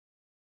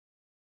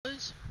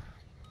please?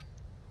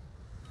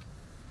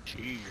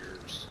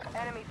 Cheers.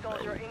 Enemy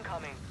soldier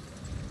incoming.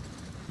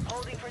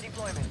 Holding for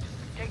deployment.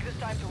 Take this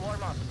time to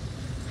warm up.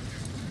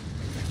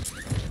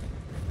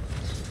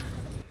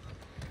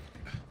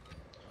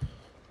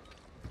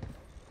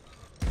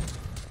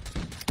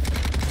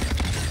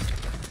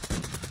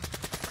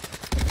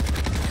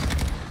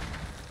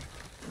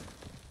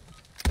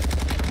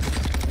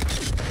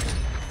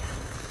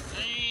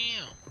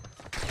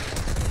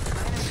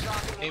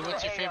 Hey,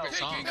 what's your favorite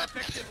song? The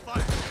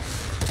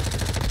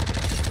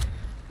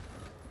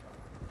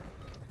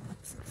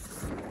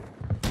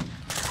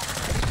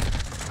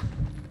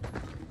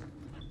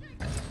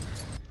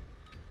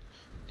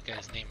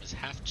guy's name is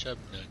Half Chub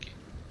Nugget.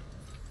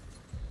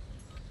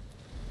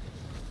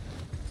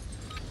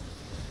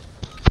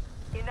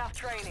 Enough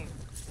training.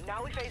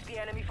 Now we face the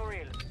enemy for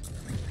real.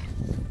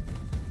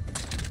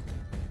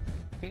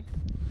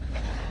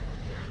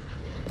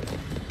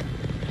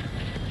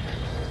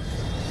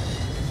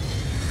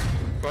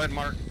 Go ahead,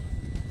 Mark.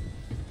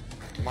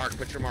 Mark,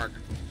 put your mark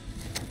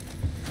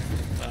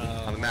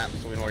on the map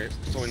so we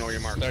know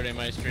your mark. Starting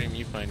my stream,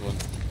 you find one.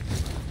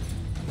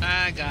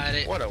 I got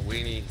it. What a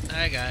weenie.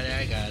 I got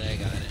it.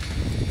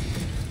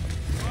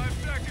 5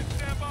 seconds,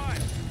 stand by.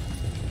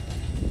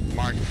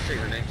 Mark, say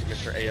your name to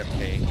get your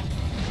AFK.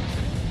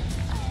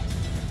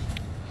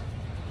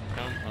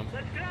 I'm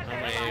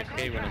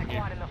AFK when I'm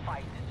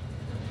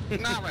here.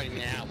 Not right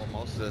now, but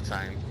most of the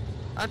time.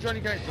 I'm trying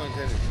you guys joins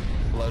in, it's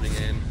loading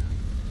in.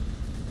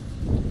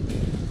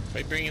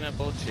 By bringing up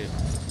bullshit.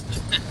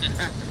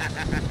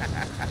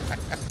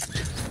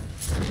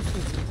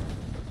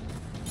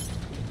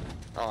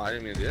 Oh, I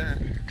didn't mean to do that.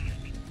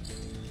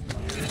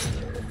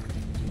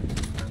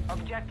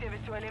 Objective is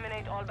to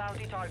eliminate all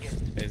bounty targets.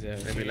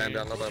 Did we land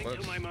down low by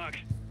boats? I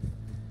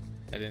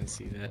didn't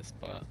see that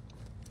spot.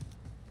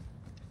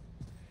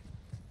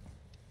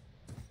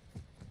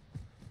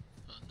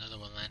 Another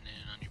one landing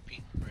on your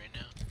ping right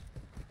now.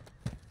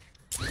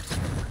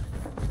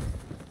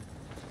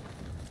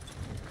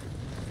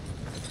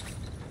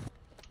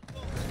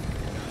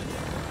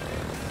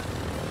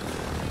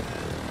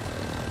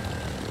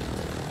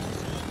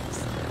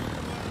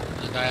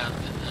 The guy on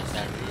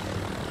that roof.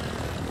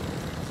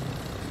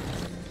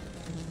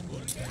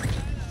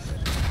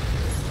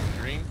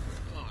 Green?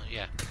 Oh,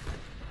 yeah.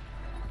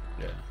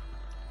 Yeah.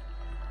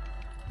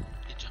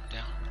 He jumped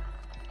down.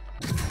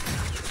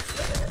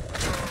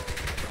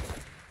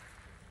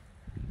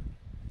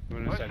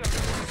 Went inside the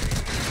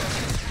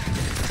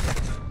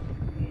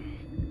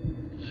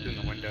in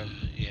the window.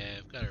 Yeah,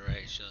 I've got it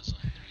right. Shows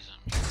only 3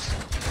 zombies.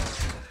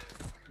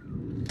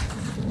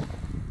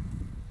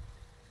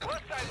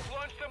 Hostiles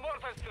launched a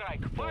mortar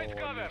strike. Find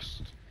cover.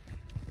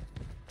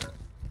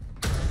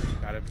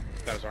 Got it.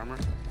 Got his armor.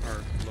 Or a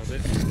little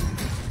bit.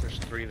 There's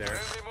 3 there.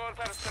 Friendly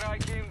mortar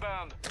strike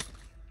inbound.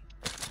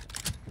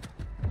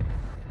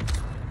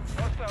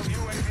 Hostile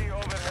UAV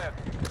overhead.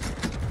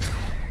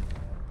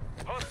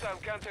 Hostile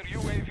counter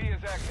UAV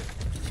is active.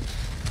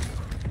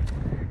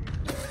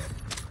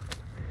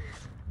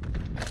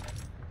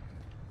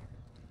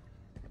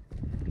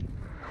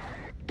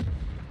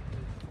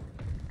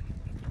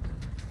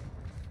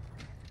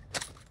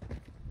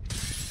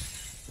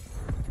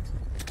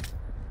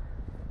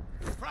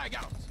 Frag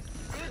out.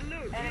 Good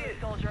loot. Enemy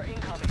soldier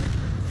incoming.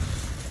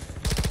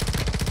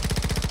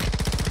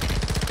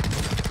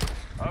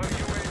 Our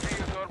UAV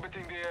is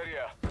orbiting the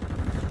area.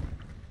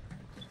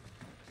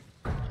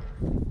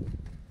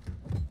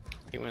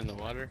 He went in the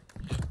water.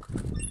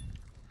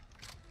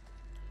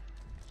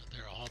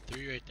 They're all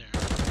 3 right there.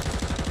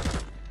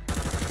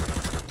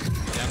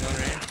 Down one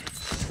right here.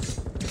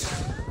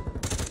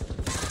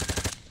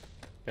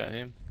 Got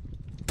him.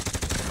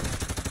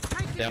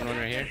 Down one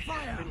right here.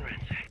 Alright,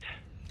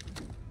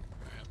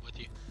 with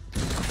you.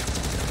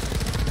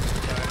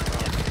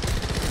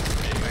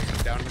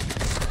 Down.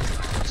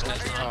 This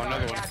guy's Oh, not.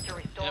 another one. Have to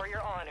restore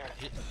your honor.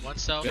 One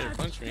cell. Better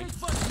punch me.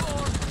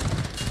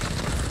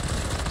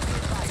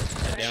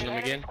 I downed him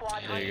again.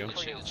 There you go. Good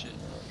shit, good shit.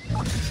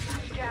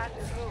 Gas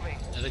is moving.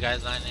 Another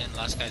guy's lying in.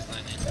 Last guy's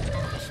lying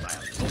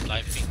in.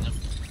 Live feeding them.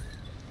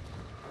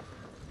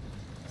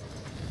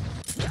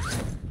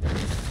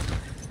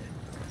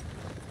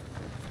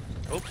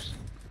 Oops.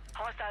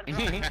 Hostile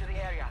dropping into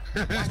the area.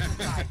 Watch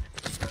inside.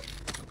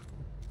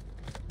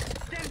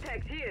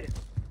 Semtex here.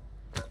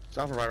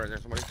 Self revive right there,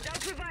 somebody.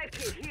 Self-revive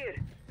kit here.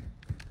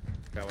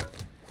 Got one.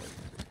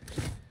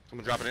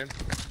 Someone drop it in.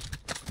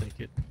 Take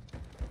it.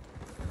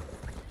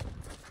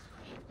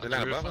 They're On not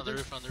the roof, above on the us?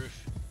 roof, on the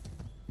roof.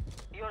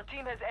 Your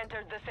team has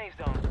entered the safe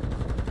zone.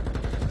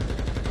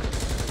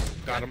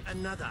 Got him.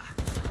 Another.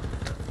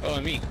 Oh,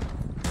 and me.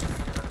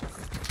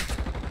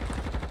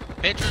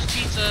 Petro's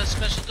Pizza,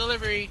 special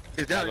delivery.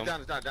 He's down, Got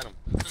he's down, down him.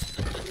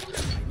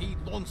 Need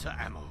launcher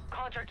ammo.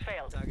 Contract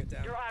failed. Target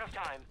down. You're out of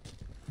time.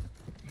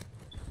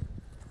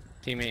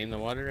 Teammate in the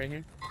water right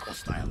here.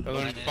 Hostile. Other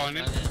one falling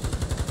in.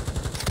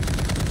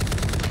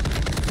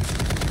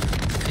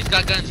 He's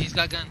got guns, he's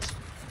got guns.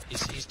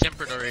 He's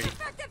tempered already.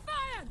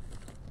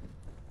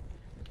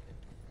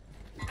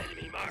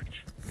 Enemy marked.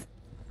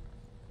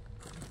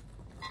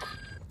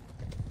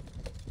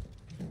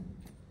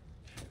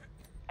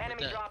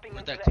 Enemy dropping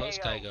Where'd into that the close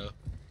AO. guy go?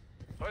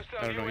 Hostile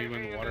I don't know, he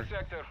went in UAV the water. the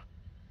sector.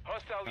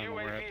 Hostile I don't know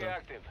where UAV at, though.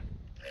 active.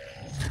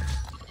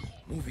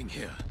 Moving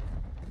here.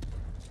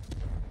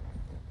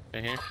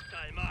 Right here.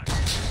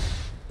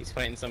 He's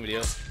fighting somebody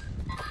else.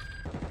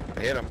 I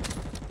hit him.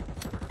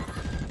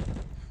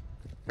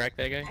 Crack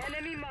that guy.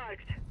 Enemy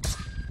marked.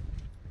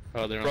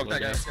 Oh, they're on Broke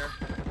that guy. loadout.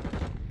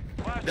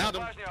 Okay. Downed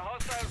him.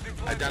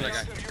 I downed that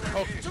guy.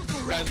 Oh,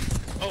 guys.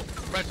 Oh,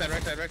 right side. On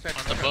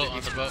the boat,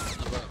 on the boat,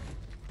 on the boat.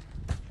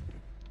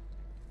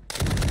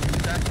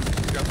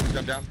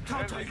 Jump down.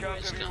 Friendly counter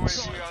Nice UAV guns.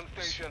 on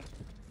station.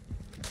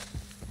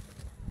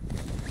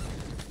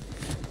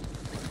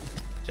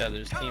 Yeah,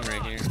 there's a team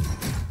right here.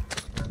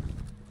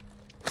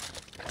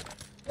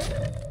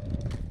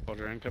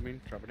 Soldier incoming.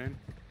 Drop it in.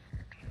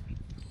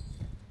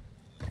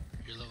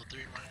 You're level 3,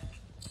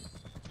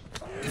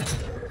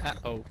 Mark.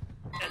 Oh.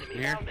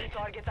 Here. Bounty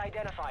targets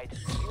identified.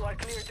 You are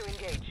clear to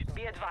engage.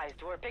 Be advised,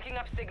 we're picking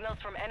up signals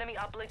from enemy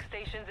uplink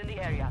stations in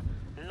the area.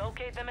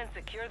 Locate them and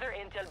secure their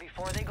intel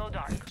before they go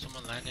dark.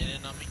 Someone landed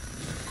in on me.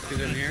 He's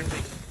in here.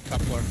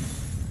 Top floor.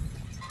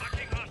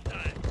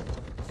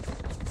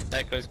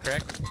 That guy's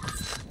cracked.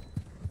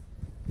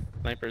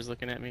 Sniper's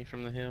looking at me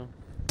from the hill.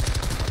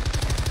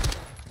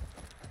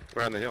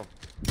 We're on the hill.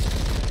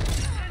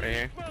 Right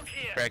here.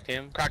 Cracked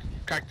him.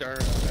 Cracked our.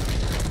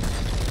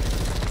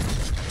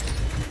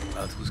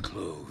 That was Got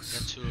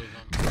close. 2 of them.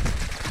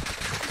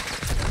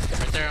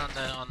 Right there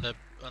on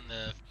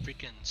the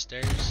freaking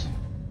stairs.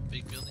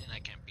 Big building, I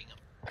can't ping them.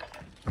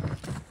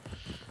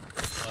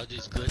 Oh,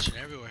 dude's glitching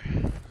everywhere.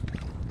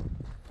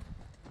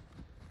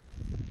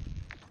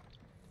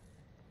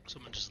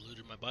 Someone just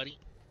looted my body.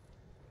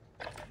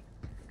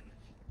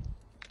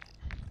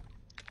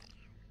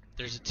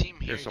 There's a team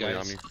here, There's somebody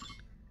on guys,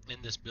 me.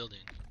 in this building.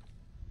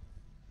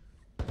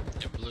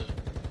 In blue.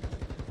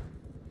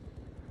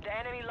 The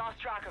enemy lost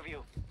track of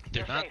you.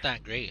 They're You're not safe.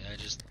 that great. I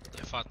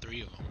fought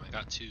 3 of them. I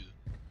got 2.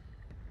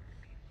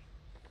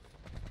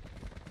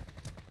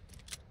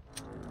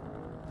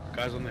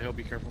 Guys on the hill,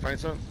 be careful. Find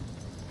some.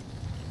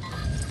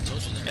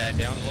 Told you Yeah, that.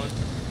 down one.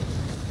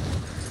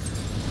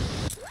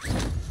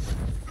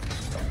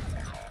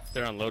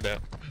 They're on loadout.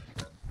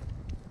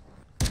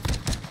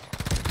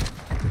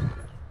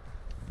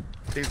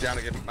 He's down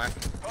again. Mine.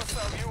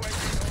 Hostile UAV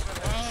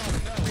overhead.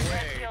 Oh, no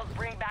Red way. kills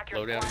bring back your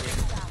Low down squad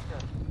again. faster.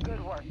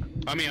 Good work.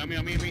 On me.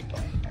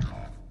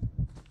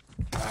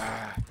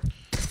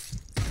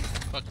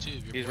 Fuck 2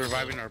 of your He's boys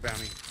reviving low. our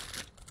bounty.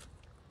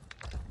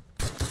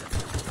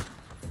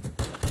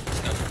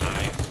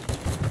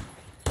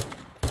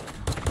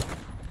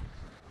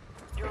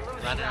 You're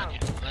losing Landed on you.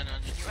 ground. Landed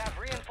on you. You have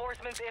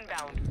reinforcements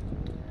inbound.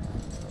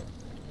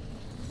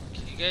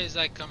 Can you guys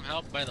like come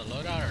help by the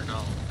loadout or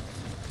no?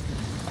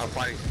 I'm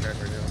fighting some guys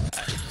right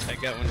now. I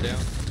got one down.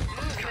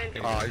 Movement.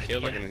 Oh, he's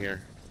Killed him. fucking in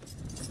here.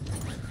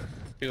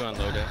 2 on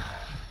loadout.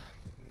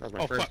 That was my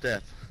Oh, first fuck.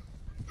 death.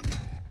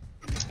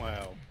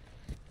 Wow.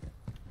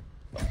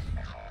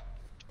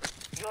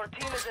 Your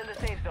team is in the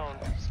safe zone.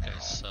 These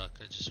guys suck.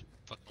 I just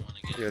fucking want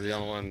to get You're it. the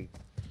only one.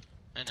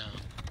 I know.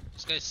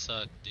 These guys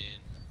suck, dude.